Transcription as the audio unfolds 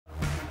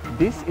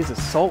This is a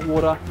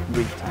saltwater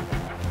reef tank.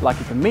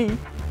 Lucky for me,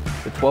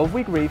 the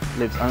 12-week reef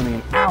lives only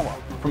an hour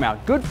from our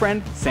good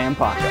friend Sam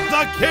Parker,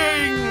 the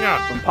king,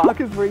 from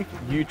Parker's Reef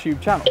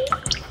YouTube channel.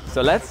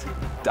 So let's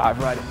dive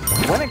right in.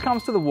 When it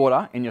comes to the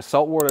water in your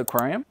saltwater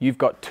aquarium, you've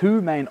got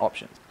two main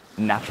options: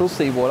 natural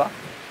seawater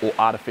or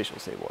artificial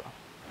seawater.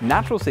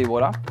 Natural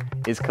seawater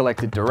is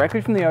collected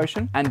directly from the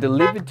ocean and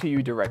delivered to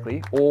you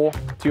directly or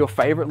to your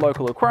favorite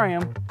local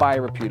aquarium by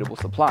a reputable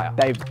supplier.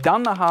 They've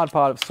done the hard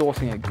part of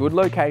sourcing a good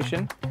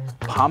location,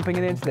 pumping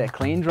it into their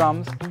clean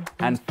drums,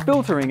 and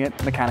filtering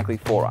it mechanically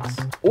for us.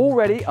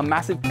 Already a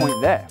massive point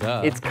there.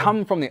 It's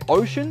come from the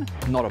ocean,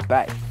 not a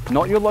bay.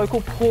 Not your local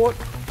port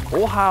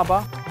or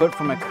harbor, but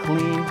from a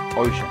clean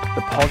ocean.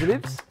 The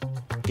positives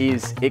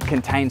is it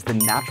contains the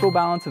natural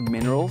balance of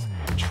minerals,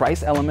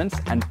 trace elements,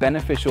 and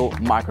beneficial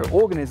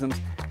microorganisms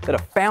that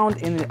are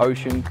found in the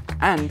ocean,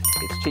 and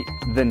it's cheap.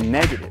 The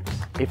negatives: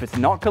 if it's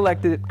not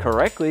collected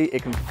correctly,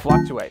 it can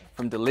fluctuate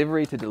from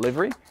delivery to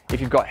delivery. If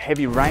you've got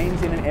heavy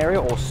rains in an area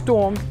or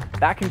storms,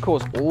 that can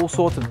cause all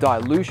sorts of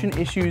dilution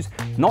issues,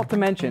 not to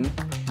mention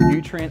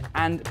nutrient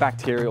and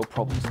bacterial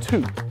problems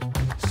too.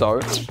 So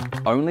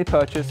only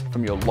purchase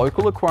from your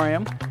local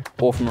aquarium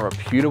or from a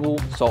reputable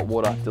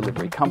saltwater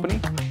delivery company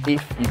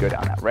if you go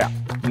down that route.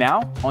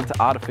 Now onto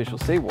artificial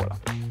seawater.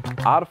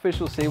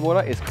 Artificial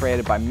seawater is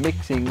created by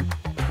mixing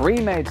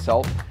pre-made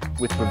salt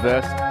with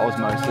reverse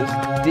osmosis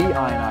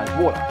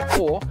deionized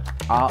water, or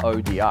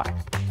RODI.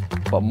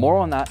 But more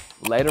on that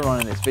later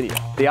on in this video.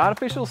 The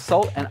artificial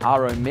salt and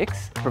RO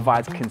mix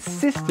provides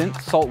consistent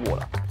salt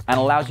water and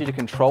allows you to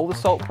control the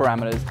salt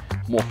parameters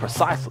more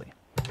precisely.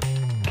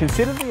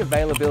 Consider the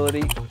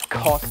availability,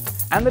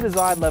 cost, and the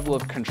desired level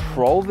of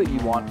control that you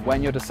want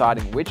when you're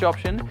deciding which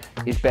option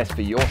is best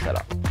for your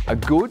setup. A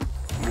good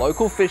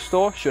local fish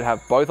store should have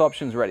both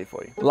options ready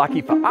for you.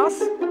 Lucky for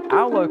us,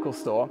 our local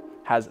store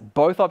has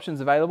both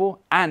options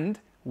available, and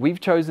we've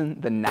chosen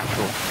the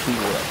natural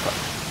seawater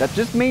approach. That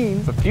just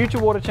means for future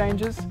water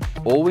changes,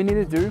 all we need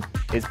to do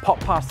is pop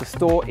past the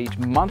store each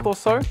month or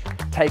so,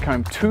 take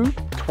home 2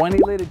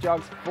 20-litre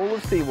jugs full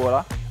of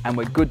seawater, and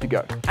we're good to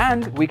go.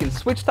 And we can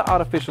switch to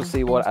artificial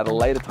seawater at a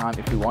later time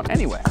if we want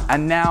anyway.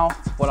 And now,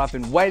 what I've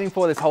been waiting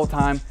for this whole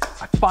time,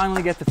 I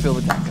finally get to fill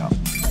the tank up.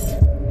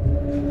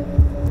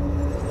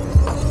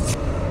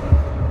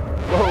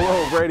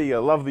 Whoa, Brady, I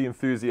love the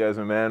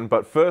enthusiasm, man.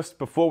 But first,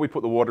 before we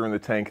put the water in the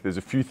tank, there's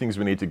a few things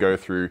we need to go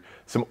through,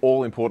 some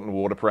all-important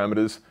water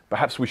parameters.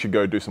 Perhaps we should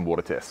go do some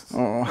water tests.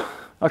 Oh,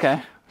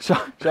 okay,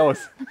 show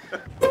us.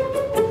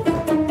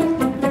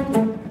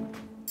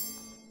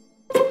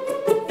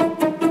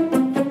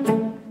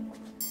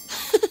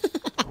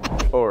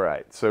 All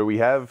right, so we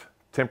have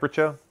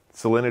temperature,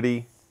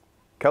 salinity,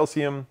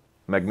 calcium,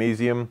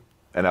 magnesium,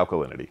 and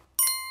alkalinity.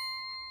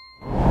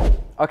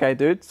 Okay,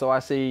 dude, so I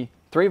see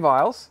 3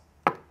 vials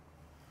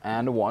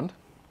and a wand.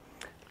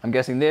 I'm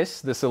guessing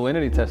this, the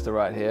salinity tester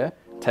right here,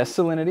 tests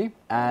salinity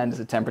and is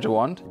a temperature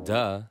wand.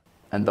 Duh.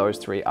 And those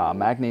 3 are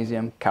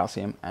magnesium,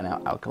 calcium, and our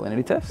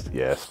alkalinity test.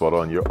 Yeah, spot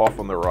on. You're off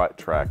on the right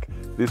track.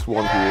 This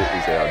one here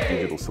is our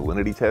digital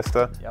salinity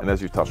tester. And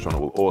as you touched on, it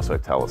will also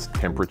tell us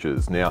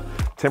temperatures. Now,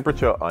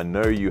 temperature, I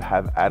know you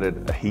have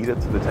added a heater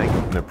to the tank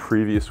in a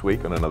previous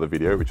week on another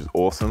video, which is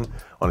awesome.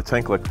 On a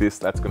tank like this,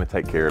 that's going to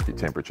take care of your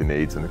temperature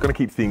needs, and they're going to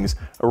keep things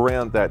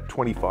around that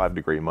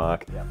 25-degree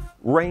mark.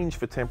 Range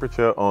for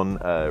temperature on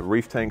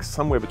reef tanks,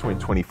 somewhere between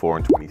 24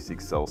 and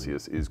 26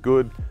 Celsius is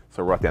good.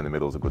 So right down the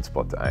middle is a good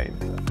spot to aim.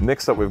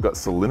 Next up, we've got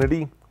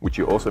salinity, which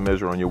you also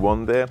measure on your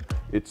wand there.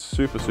 It's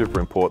super, super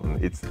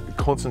important. It's the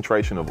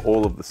concentration of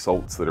all of the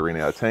salts that are in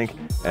our tank,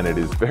 and it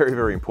is very,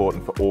 very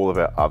important for all of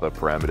our other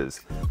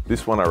parameters.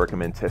 This one I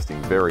recommend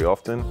testing very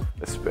often,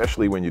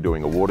 especially when you're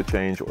doing a water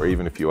change, or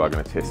even if you are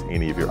going to test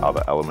any of your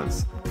other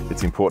elements.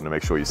 It's important to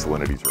make sure your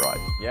salinity is right.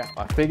 Yeah,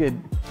 I figured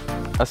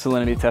a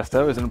salinity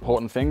tester is an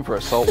important thing for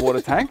a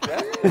saltwater tank.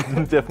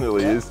 It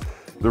definitely is.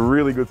 The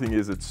really good thing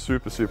is it's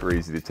super, super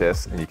easy to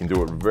test, and you can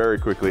do it very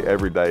quickly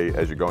every day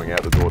as you're going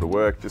out the door to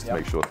work, just to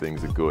make sure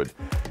things are good.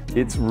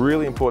 It's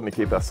really important to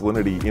keep our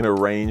salinity in a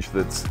range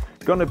that's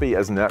going to be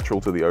as natural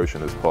to the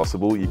ocean as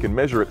possible. You can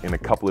measure it in a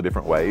couple of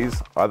different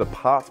ways, either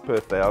parts per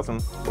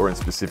thousand or in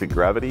specific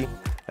gravity.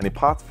 And in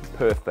parts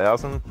per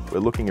thousand, we're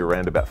looking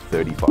around about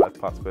 35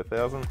 parts per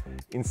thousand.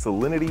 In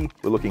salinity,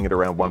 we're looking at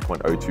around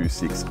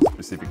 1.026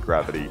 specific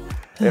gravity.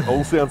 It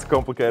all sounds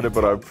complicated,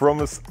 but I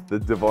promise the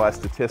device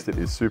to test it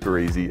is super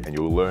easy, and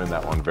you'll learn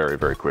that one very,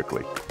 very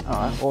quickly.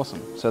 All right,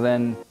 awesome. So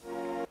then,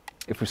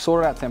 if we've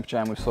sorted out temperature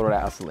and we've sorted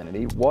out our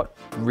salinity, what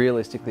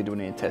realistically do we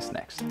need to test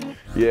next?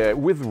 Yeah,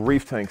 with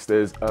reef tanks,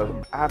 there's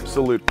an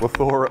absolute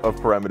plethora of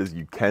parameters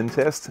you can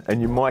test,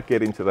 and you might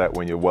get into that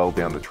when you're well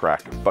down the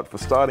track. But for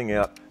starting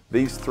out,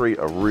 these 3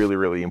 are really,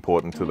 really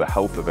important to the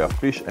health of our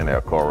fish and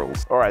our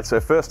corals. All right, so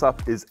first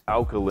up is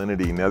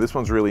alkalinity. Now this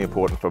one's really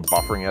important for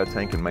buffering our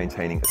tank and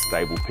maintaining a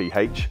stable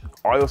pH.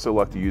 I also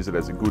like to use it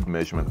as a good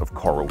measurement of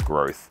coral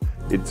growth.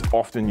 It's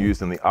often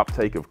used in the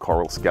uptake of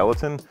coral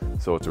skeleton,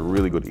 so it's a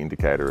really good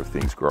indicator of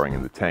things growing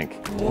in the tank.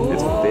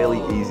 It's fairly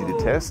easy to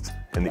test,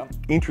 and the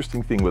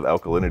interesting thing with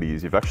alkalinity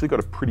is you've actually got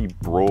a pretty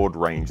broad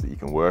range that you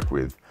can work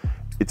with.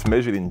 It's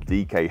measured in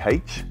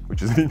DKH,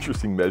 which is an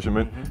interesting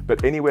measurement,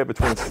 but anywhere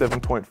between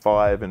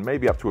 7.5 and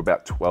maybe up to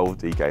about 12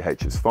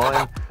 DKH is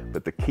fine,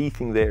 but the key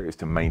thing there is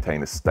to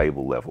maintain a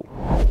stable level.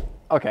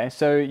 Okay,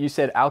 so you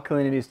said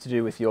alkalinity is to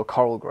do with your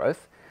coral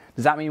growth.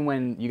 Does that mean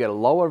when you get a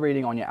lower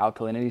reading on your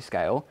alkalinity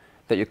scale,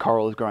 that your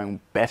coral is growing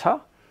better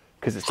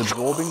because it's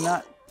absorbing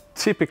that?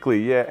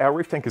 Typically, yeah, our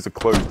reef tank is a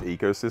closed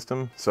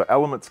ecosystem, so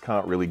elements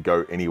can't really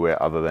go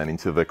anywhere other than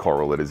into the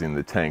coral that is in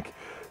the tank.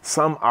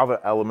 Some other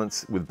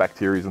elements with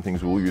bacteria and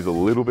things will use a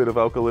little bit of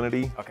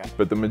alkalinity,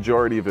 but the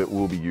majority of it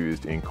will be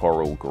used in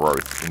coral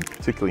growth, and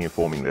particularly in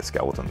forming their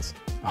skeletons.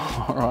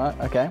 All right,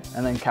 okay.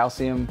 And then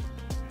calcium?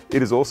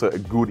 It is also a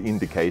good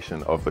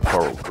indication of the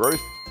coral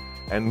growth.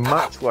 And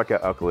much like our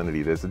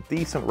alkalinity, there's a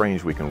decent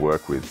range we can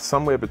work with.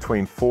 Somewhere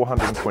between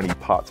 420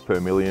 parts per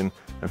million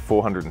and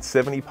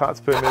 470 parts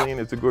per million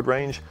is a good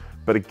range.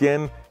 But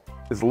again,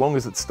 as long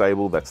as it's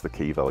stable, that's the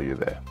key value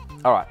there.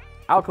 All right,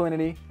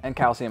 alkalinity and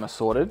calcium are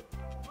sorted.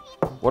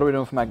 What are we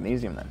doing for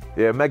magnesium then?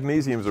 Yeah,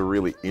 magnesium is a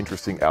really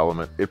interesting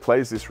element. It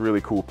plays this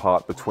really cool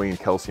part between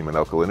calcium and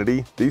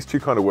alkalinity. These two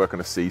kind of work on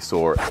a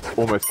seesaw,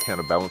 almost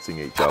counterbalancing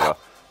each other.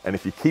 And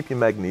if you keep your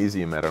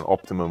magnesium at an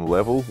optimum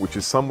level, which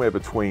is somewhere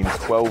between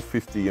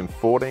 1250 and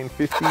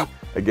 1450,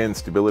 again,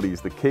 stability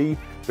is the key.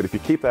 But if you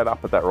keep that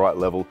up at that right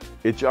level,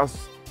 it just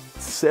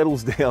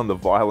settles down the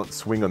violent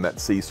swing on that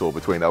seesaw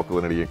between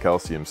alkalinity and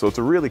calcium. So it's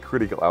a really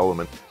critical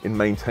element in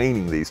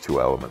maintaining these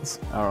two elements.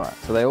 All right,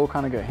 so they all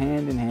kind of go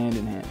hand in hand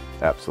in hand.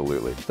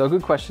 Absolutely. So a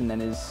good question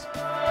then is,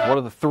 what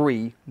are the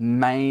three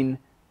main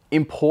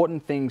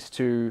important things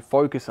to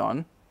focus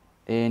on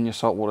in your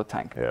saltwater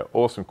tank? Yeah,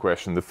 awesome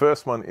question. The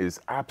first one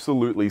is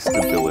absolutely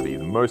stability,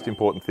 the most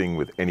important thing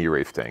with any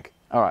reef tank.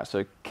 All right,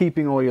 so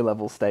keeping all your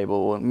levels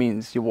stable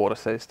means your water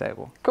stays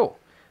stable. Cool.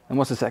 And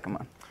what's the second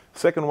one?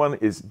 Second one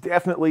is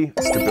definitely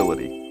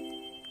stability.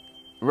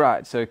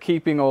 Right, so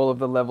keeping all of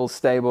the levels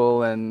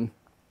stable and...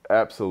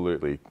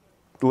 Absolutely.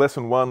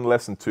 Lesson 1,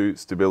 lesson 2,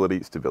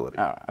 stability, stability.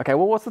 All right. Okay,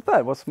 well, what's the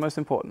third? What's the most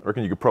important? I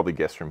reckon you could probably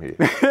guess from here.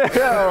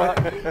 All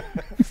right.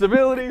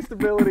 Stability,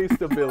 stability,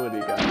 stability,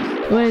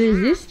 guys. What does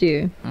this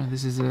do?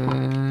 This is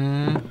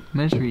a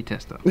measuring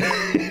tester.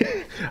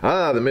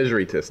 Ah, the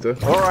measuring tester.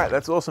 All right,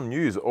 that's awesome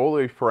news. All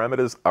the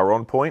parameters are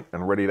on point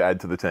and ready to add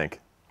to the tank.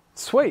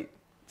 Sweet.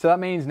 So that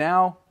means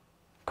now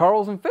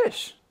corals and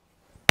fish.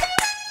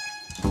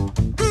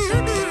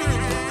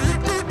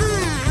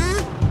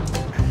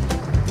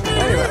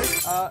 Anyway,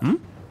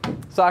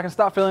 so I can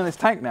start filling this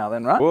tank now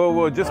then, right?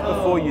 Well, just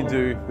before you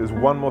do, there's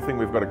one more thing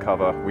we've got to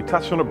cover. We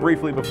touched on it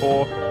briefly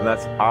before, and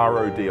that's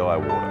RODI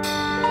water.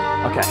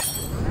 Okay.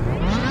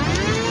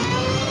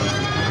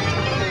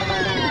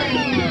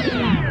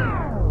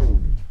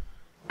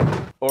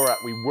 All right,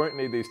 we won't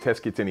need these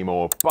test kits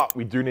anymore, but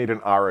we do need an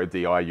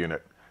RODI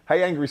unit.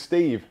 Hey, Angry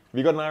Steve, have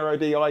you got an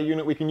RODI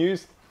unit we can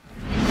use?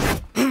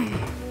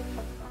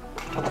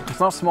 It's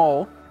not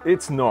small.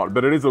 It's not,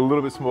 but it is a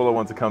little bit smaller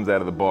once it comes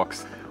out of the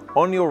box.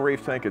 On your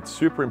reef tank, it's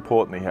super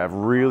important that you have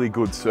really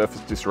good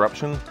surface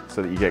disruption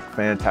so that you get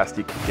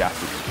fantastic gas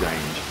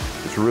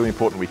exchange. It's really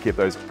important we keep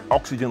those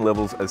oxygen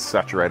levels as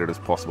saturated as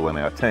possible in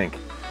our tank.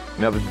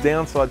 Now, the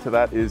downside to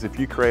that is if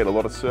you create a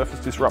lot of surface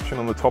disruption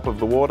on the top of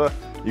the water,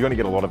 you're going to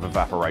get a lot of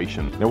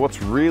evaporation. Now,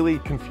 what's really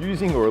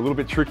confusing or a little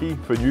bit tricky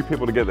for new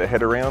people to get their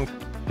head around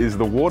is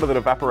the water that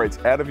evaporates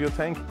out of your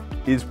tank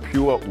is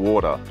pure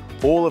water.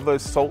 All of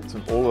those salts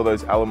and all of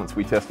those elements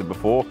we tested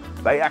before,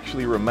 they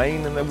actually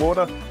remain in the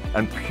water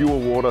and pure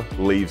water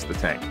leaves the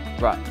tank.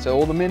 Right, so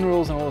all the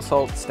minerals and all the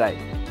salts stay.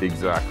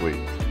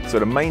 Exactly. So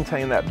to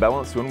maintain that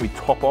balance, when we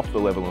top off the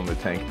level in the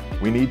tank,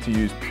 we need to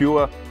use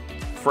pure,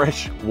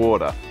 fresh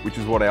water, which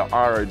is what our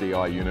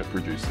RODI unit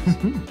produces.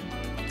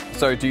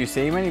 So do you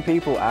see many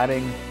people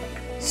adding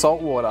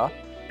salt water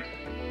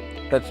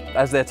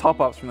as their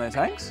top-ups from their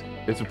tanks?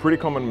 It's a pretty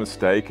common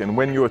mistake, and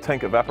when your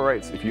tank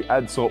evaporates, if you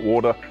add salt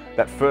water,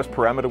 that first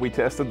parameter we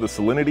tested, the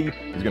salinity,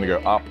 is going to go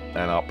up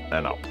and up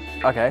and up.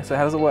 Okay, so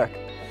how does it work?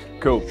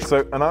 Cool, so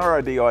an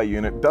RODI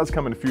unit does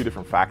come in a few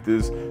different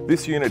factors.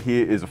 This unit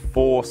here is a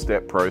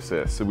 4-step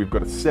process. So we've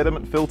got a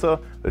sediment filter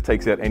that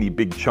takes out any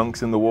big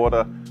chunks in the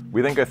water.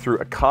 We then go through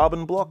a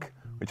carbon block,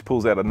 which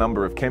pulls out a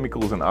number of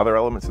chemicals and other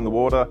elements in the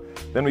water.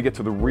 Then we get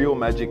to the real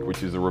magic,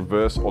 which is a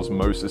reverse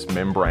osmosis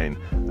membrane.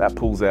 That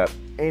pulls out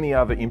any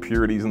other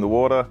impurities in the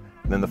water.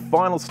 And then the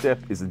final step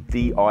is a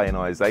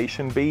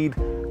deionization bead,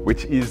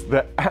 which is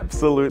the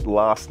absolute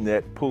last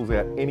net, pulls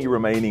out any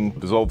remaining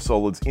dissolved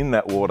solids in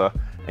that water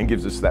and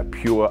gives us that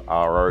pure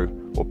RO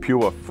or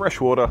pure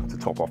fresh water to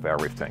top off our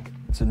reef tank.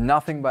 So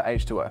nothing but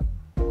H2O.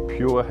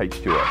 Pure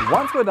H2O.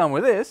 Once we're done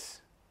with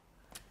this,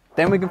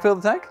 then we can fill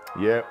the tank?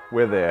 Yeah,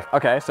 we're there.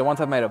 Okay, so once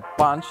I've made a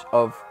bunch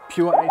of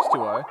pure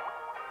H2O,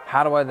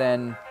 how do I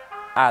then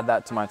add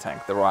that to my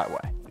tank the right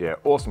way? Yeah,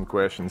 awesome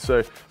question.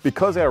 So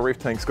because our reef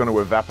tank's going to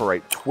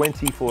evaporate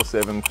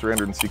 24/7,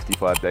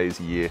 365 days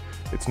a year,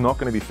 it's not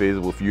going to be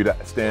feasible for you to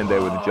stand there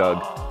with a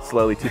jug,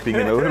 slowly tipping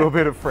in a little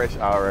bit of fresh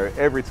RO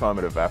every time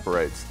it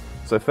evaporates.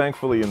 So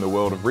thankfully, in the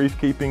world of reef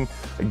keeping,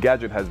 a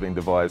gadget has been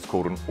devised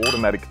called an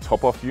automatic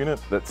top-off unit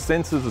that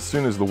senses as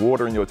soon as the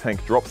water in your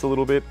tank drops a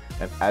little bit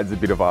and adds a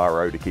bit of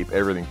RO to keep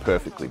everything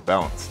perfectly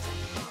balanced.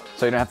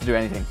 So you don't have to do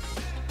anything?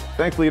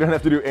 Thankfully, you don't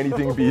have to do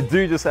anything, but you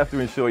do just have to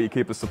ensure you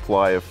keep a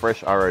supply of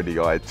fresh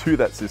RODI to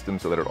that system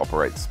so that it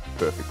operates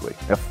perfectly.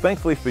 Now,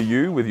 thankfully for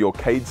you, with your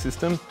CADE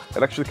system,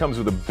 it actually comes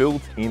with a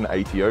built-in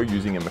ATO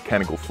using a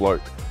mechanical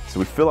float. So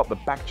we fill up the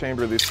back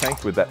chamber of this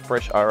tank with that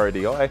fresh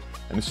RODI,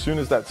 and as soon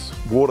as that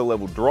water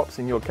level drops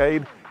in your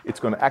CADE, it's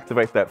going to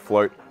activate that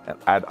float and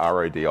add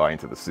RODI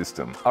into the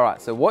system. All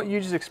right, so what you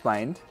just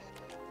explained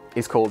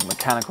is called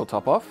mechanical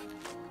top-off.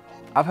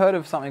 I've heard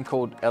of something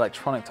called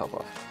electronic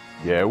top-off.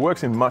 Yeah, it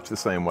works in much the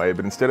same way,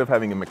 but instead of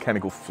having a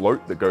mechanical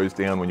float that goes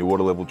down when your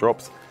water level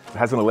drops, it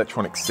has an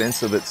electronic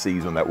sensor that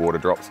sees when that water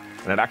drops,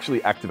 and it actually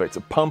activates a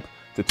pump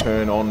to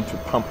turn on to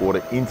pump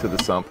water into the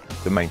sump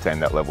to maintain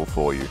that level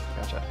for you.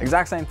 Gotcha.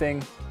 Exact same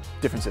thing,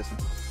 different system.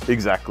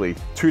 Exactly.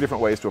 Two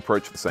different ways to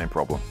approach the same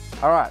problem.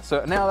 All right,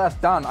 so now that's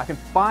done, I can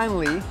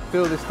finally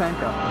fill this tank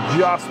up.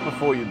 Just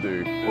before you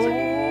do,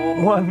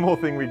 there's one more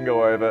thing we can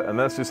go over, and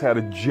that's just how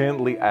to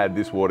gently add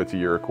this water to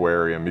your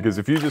aquarium. Because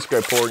if you just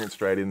go pouring it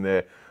straight in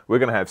there, we're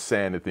going to have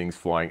sand and things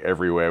flying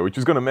everywhere, which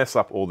is going to mess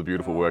up all the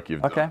beautiful work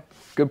you've done. Okay,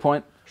 good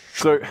point.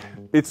 So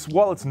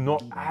while it's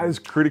not as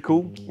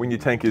critical when your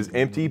tank is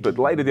empty, but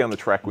later down the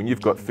track when you've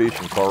got fish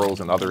and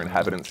corals and other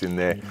inhabitants in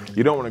there,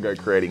 you don't want to go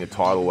creating a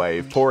tidal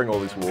wave, pouring all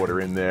this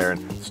water in there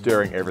and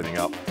stirring everything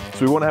up.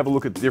 So we want to have a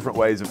look at different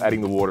ways of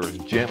adding the water as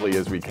gently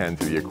as we can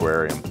to the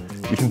aquarium.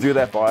 You can do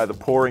that by either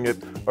pouring it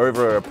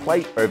over a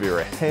plate, over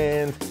a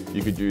hand.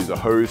 You could use a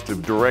hose to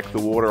direct the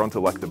water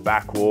onto like the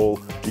back wall.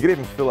 You could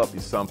even fill up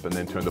your sump and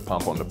then turn the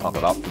pump on to pump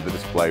it up to the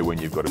display when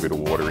you've got a bit of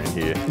water in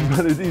here.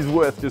 But it is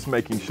worth just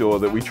making sure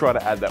that we try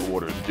to add that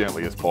water as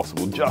gently as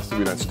possible, just so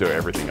we don't stir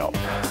everything up.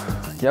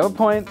 You have a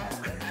point.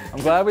 I'm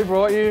glad we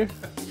brought you.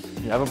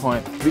 You have a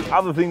point. The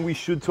other thing we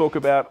should talk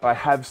about, I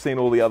have seen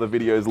all the other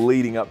videos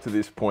leading up to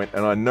this point,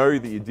 and I know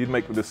that you did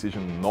make the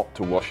decision not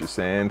to wash your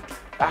sand.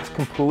 That's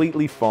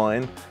completely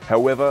fine.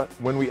 However,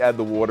 when we add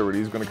the water, it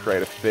is going to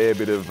create a fair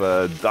bit of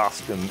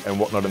dust and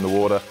whatnot in the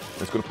water.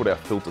 It's going to put our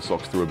filter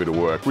socks through a bit of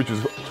work, which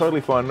is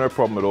totally fine, no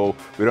problem at all.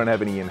 We don't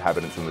have any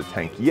inhabitants in the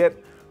tank yet,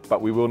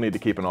 but we will need to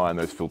keep an eye on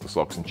those filter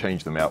socks and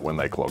change them out when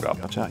they clog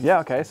up. Gotcha. Yeah,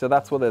 okay, so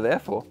that's what they're there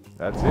for.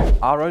 That's it.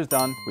 RO's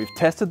done. We've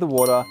tested the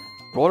water,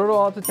 brought it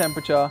all up to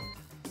temperature.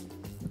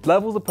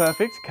 Levels are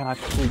perfect. Can I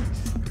please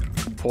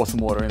pour some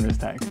water in this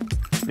tank?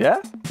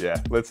 Yeah?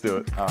 Yeah, let's do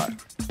it. All right,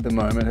 the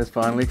moment has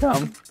finally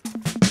come.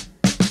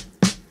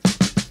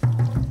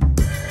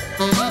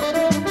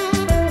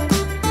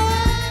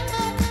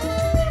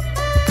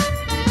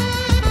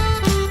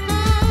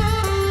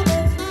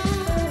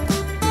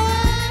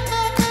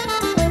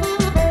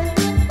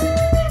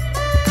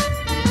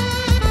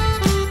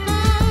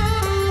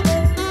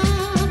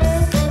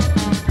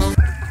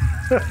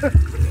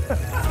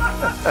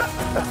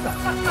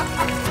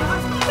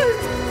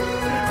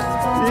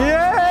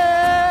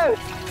 Yes!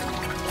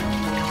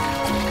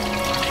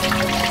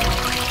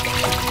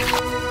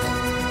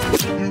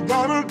 You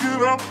gotta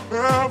get up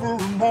every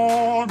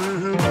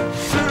morning.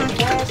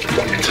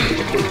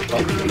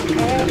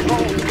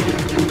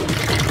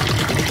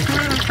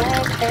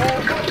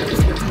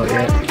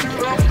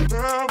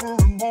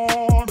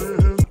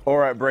 All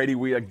right, Brady,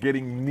 we are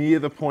getting near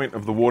the point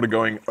of the water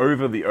going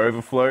over the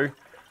overflow,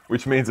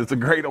 which means it's a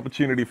great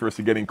opportunity for us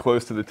to get in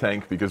close to the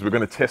tank because we're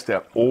going to test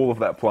out all of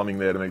that plumbing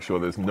there to make sure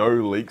there's no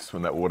leaks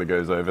when that water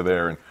goes over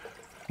there and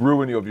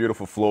ruin your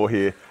beautiful floor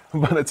here.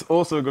 But it's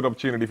also a good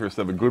opportunity for us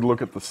to have a good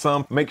look at the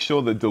sump. Make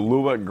sure the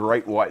Delua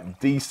Great White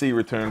DC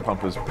return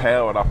pump is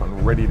powered up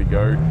and ready to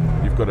go.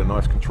 You've got a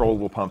nice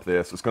controllable pump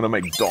there, so it's going to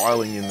make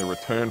dialing in the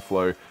return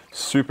flow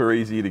super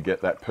easy to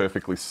get that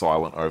perfectly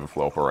silent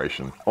overflow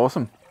operation.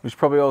 Awesome. We should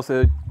probably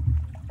also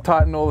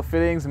tighten all the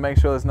fittings and make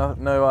sure there's no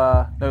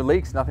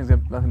leaks, nothing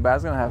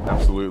bad's gonna happen.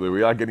 Absolutely,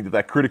 we are getting to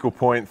that critical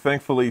point.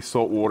 Thankfully,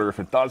 salt water, if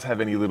it does have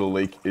any little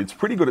leak, it's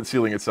pretty good at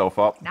sealing itself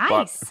up. Nice.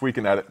 But if we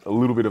can add a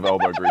little bit of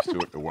elbow grease to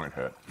it, it won't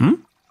hurt.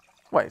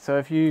 Wait, so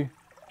if you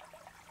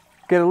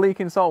get a leak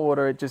in salt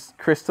water, it just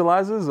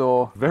crystallizes,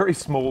 or? Very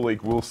small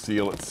leak will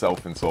seal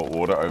itself in salt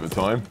water over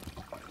time.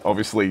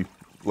 Obviously,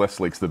 less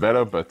leaks the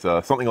better, but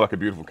something like a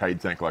beautiful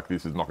CADE tank like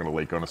this is not going to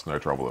leak on us, no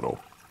trouble at all.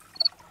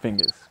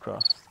 Fingers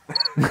crossed.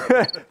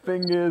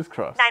 Fingers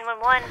crossed.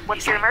 911,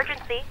 what's your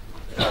emergency?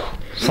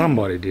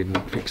 Somebody didn't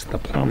fix the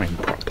plumbing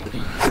properly.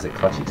 Is it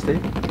clutching,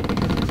 Steve?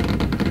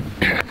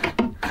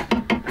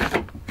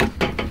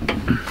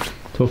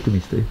 Talk to me,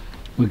 Steve.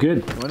 We're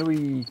good. When do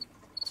we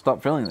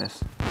stop filling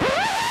this?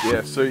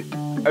 Yeah, so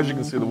as you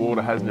can see, the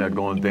water has now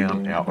gone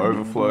down our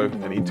overflow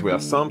and into our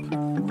sump.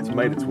 It's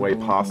made its way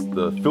past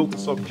the filter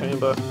sock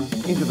chamber,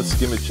 into the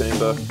skimmer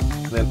chamber,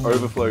 then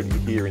overflowed in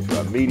here into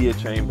our media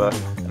chamber,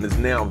 and is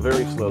now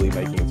very slowly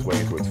making its way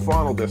into its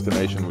final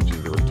destination, which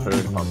is the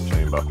return pump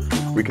chamber.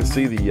 We can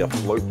see the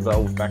float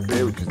valve back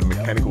there, which is the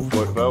mechanical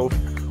float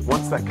valve.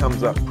 Once that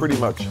comes up pretty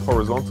much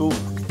horizontal,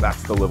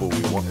 that's the level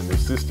we want in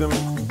this system.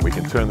 We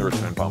can turn the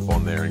return pump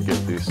on there and get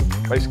this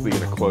basically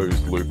in a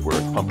closed loop where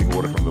it's pumping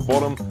water from the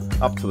bottom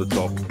up to the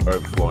top,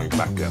 overflowing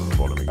back down to the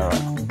bottom again. All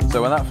right,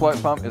 so when that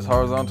float pump is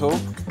horizontal,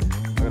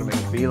 I'm gonna make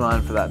a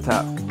beeline for that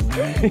tap.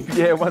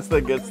 Yeah, once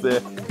that gets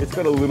there, it's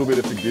got a little bit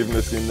of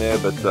forgiveness in there,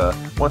 but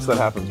once that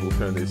happens, we'll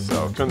turn this,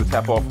 turn the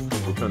tap off,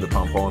 we'll turn the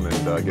pump on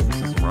and get the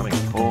system running.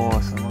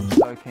 Awesome, I'm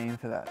so keen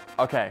for that.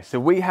 Okay, so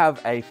we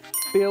have a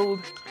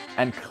filled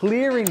and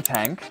clearing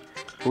tank,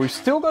 but we've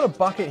still got a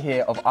bucket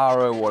here of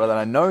RO water that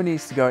I know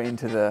needs to go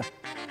into the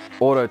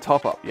auto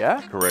top up,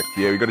 yeah? Correct,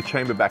 yeah, we've got a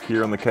chamber back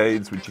here on the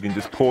cage, which you can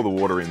just pour the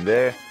water in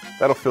there.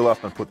 That'll fill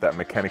up and put that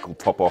mechanical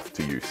top off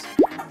to use.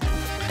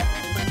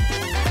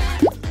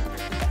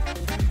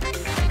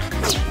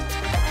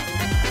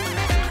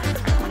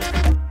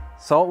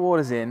 Salt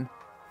water's in,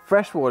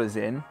 fresh water's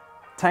in.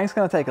 Tank's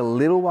gonna take a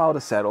little while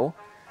to settle,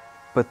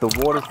 but the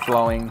water's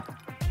flowing.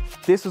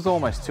 This was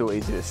almost too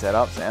easy to set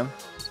up, Sam.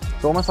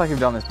 It's almost like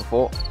you've done this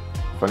before.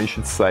 Funny you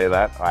should say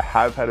that. I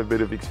have had a bit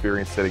of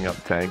experience setting up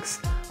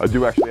tanks. I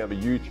do actually have a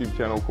YouTube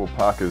channel called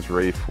Parker's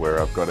Reef where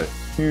I've got a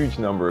huge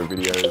number of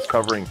videos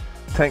covering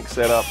tank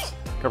setups,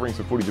 covering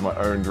some footage of my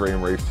own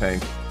dream reef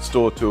tank,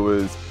 store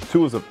tours,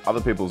 tours of other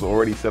people's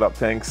already set up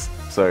tanks.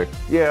 So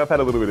yeah, I've had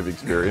a little bit of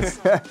experience.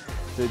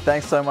 Dude,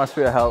 thanks so much for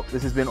your help.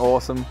 This has been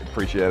awesome.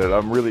 Appreciate it.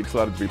 I'm really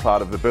excited to be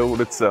part of the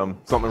build. It's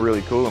something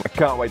really cool, and I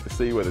can't wait to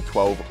see where the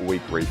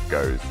 12-week reef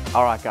goes.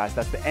 All right, guys,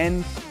 that's the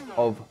end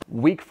of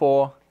week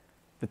 4.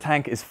 The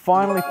tank is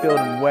finally filled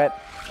and wet.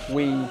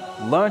 We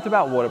learned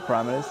about water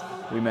parameters.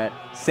 We met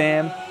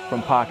Sam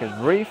from Parker's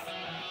Reef,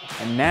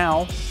 and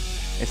now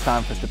it's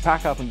time for us to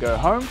pack up and go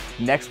home.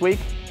 Next week,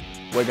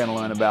 we're going to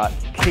learn about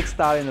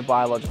kickstarting the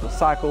biological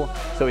cycle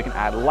so we can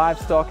add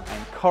livestock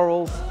and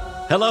corals.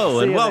 Hello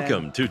and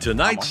welcome to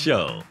tonight's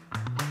show.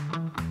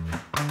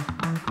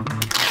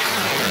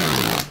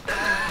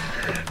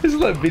 This is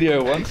like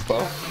video 1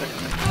 stuff.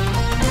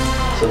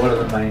 So what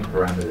are the main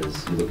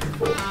parameters you're looking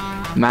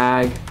for?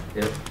 Mag,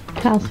 Yep.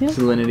 Calcium.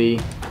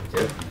 salinity,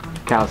 Yep.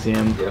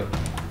 calcium, Yep.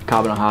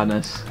 carbon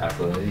hardness,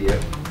 Alkalinity.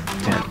 Yep.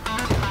 10.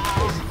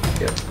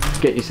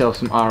 Yep. Get yourself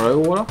some RO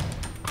water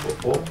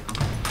What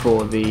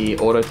for the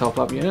auto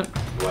top-up unit.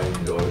 Why do you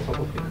need to auto top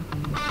up unit?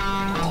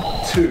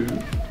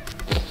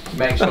 2,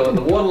 make sure that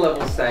the water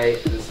levels stay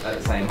at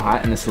the same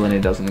height and the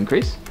salinity doesn't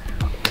increase.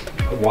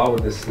 Why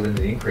would the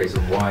salinity increase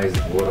and why is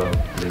the water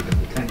leaving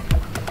the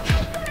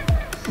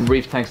tank?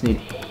 Reef tanks need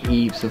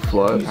heaps of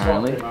flow,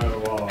 apparently.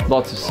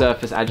 Lots of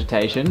surface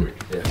agitation.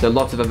 Yeah. So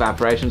lots of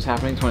evaporations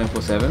happening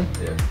 24/7.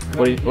 Yeah.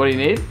 What do you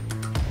need?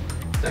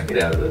 Don't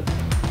get out of it.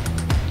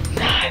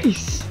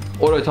 Nice.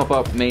 Auto top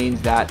up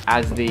means that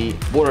as the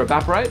water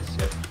evaporates,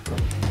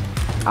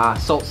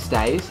 salt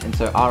stays, and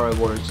so RO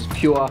water is just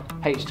pure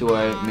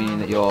H2O, meaning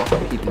that you're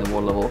keeping the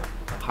water level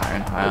higher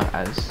and higher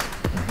as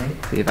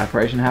the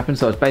evaporation happens.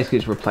 So it's basically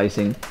just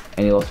replacing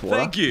any lost water.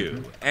 Thank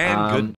you and good